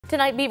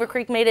Tonight,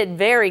 Beavercreek made it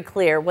very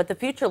clear what the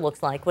future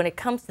looks like when it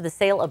comes to the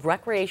sale of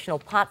recreational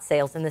pot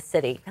sales in the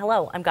city.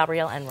 Hello, I'm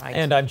Gabrielle Enright.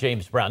 And I'm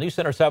James Brown. News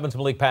Center 7's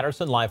Malik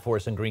Patterson, live for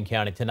us in Greene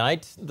County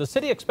tonight. The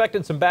city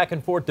expected some back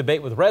and forth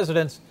debate with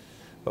residents,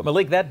 but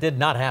Malik, that did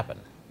not happen.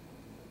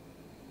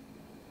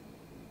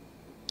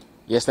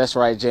 Yes, that's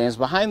right, James.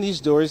 Behind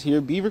these doors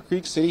here,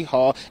 Beavercreek City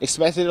Hall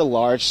expected a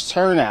large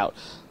turnout.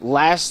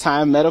 Last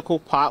time medical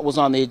pot was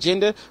on the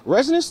agenda,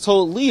 residents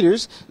told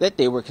leaders that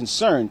they were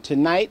concerned.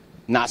 Tonight,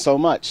 not so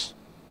much.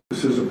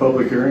 This is a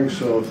public hearing,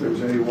 so if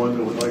there's anyone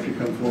that would like to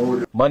come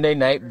forward. Monday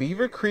night,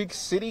 Beavercreek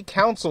City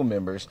Council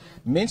members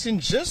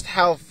mentioned just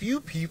how few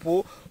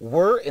people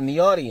were in the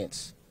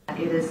audience.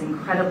 It is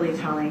incredibly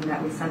telling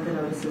that we sent the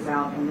notices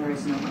out and there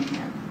is no one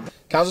here.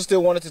 Council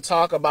still wanted to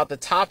talk about the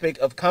topic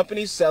of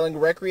companies selling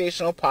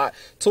recreational pot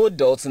to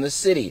adults in the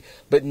city,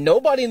 but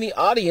nobody in the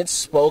audience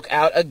spoke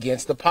out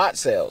against the pot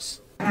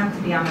sales. I have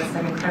to be honest,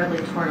 I'm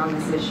incredibly torn on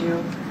this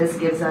issue. This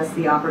gives us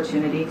the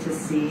opportunity to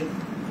see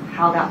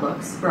how that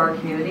looks for our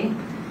community,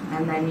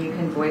 and then you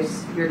can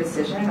voice your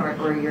decision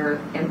or your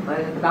input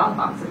at the ballot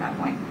box at that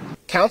point.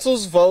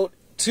 Council's vote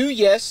 2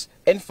 yes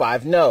and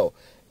 5 no,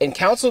 and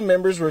council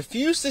members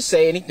refused to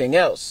say anything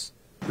else.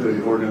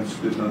 The ordinance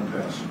did not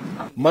pass.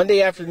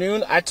 Monday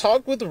afternoon, I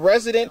talked with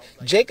resident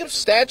Jacob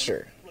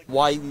Stature.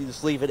 Why you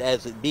just leave it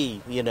as it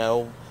be, you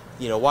know,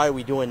 why are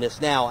we doing this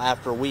now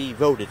after we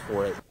voted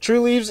for it? True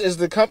Leaves is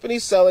the company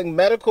selling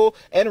medical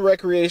and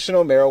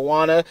recreational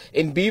marijuana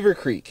in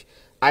Beavercreek.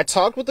 I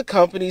talked with the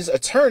company's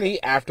attorney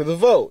after the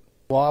vote.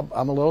 Well,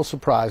 I'm a little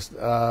surprised.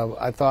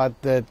 I thought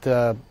it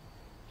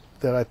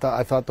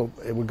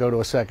would go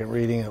to a second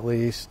reading at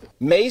least.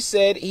 May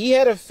said he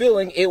had a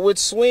feeling it would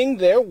swing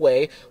their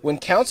way when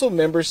council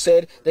members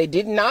said they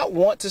did not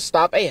want to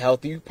stop a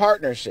healthy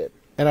partnership.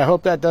 And I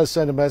hope that does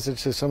send a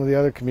message to some of the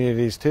other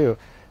communities too,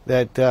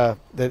 that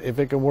if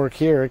it can work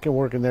here, it can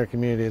work in their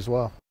community as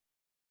well.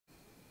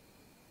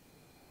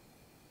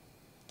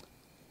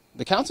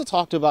 The council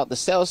talked about the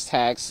sales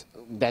tax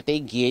that they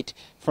get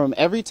from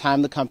every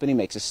time the company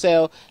makes a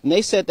sale, and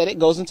they said that it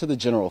goes into the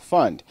general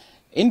fund.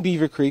 In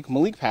Beavercreek,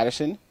 Malik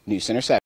Patterson, News Center 7.